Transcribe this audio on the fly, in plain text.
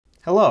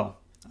Hello,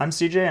 I'm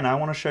CJ and I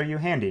want to show you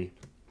Handy.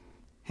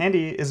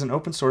 Handy is an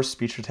open source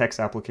speech-to-text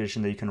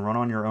application that you can run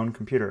on your own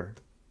computer.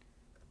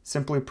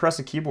 Simply press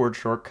a keyboard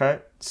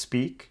shortcut,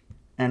 speak,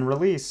 and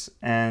release,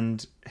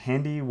 and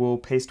Handy will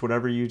paste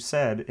whatever you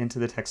said into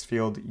the text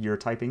field you're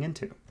typing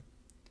into.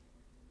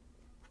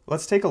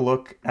 Let's take a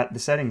look at the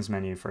settings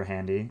menu for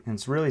Handy, and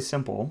it's really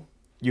simple.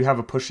 You have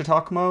a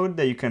push-to-talk mode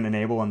that you can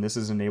enable, and this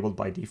is enabled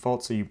by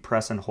default, so you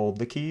press and hold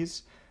the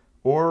keys.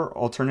 Or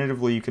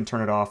alternatively, you can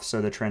turn it off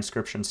so the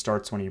transcription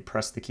starts when you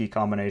press the key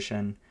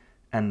combination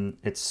and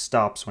it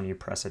stops when you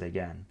press it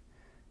again.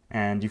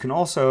 And you can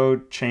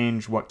also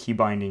change what key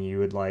binding you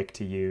would like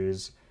to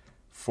use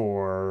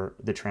for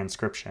the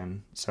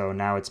transcription. So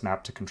now it's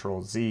mapped to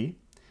Control Z.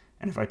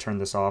 And if I turn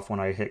this off, when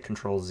I hit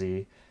Control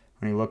Z,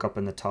 when you look up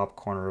in the top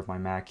corner of my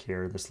Mac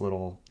here, this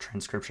little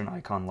transcription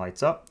icon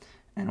lights up.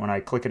 And when I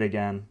click it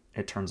again,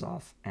 it turns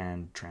off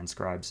and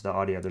transcribes the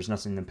audio. There's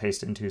nothing to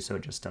paste into, so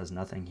it just does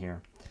nothing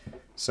here.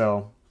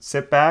 So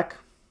sit back,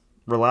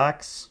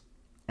 relax,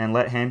 and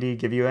let Handy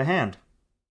give you a hand.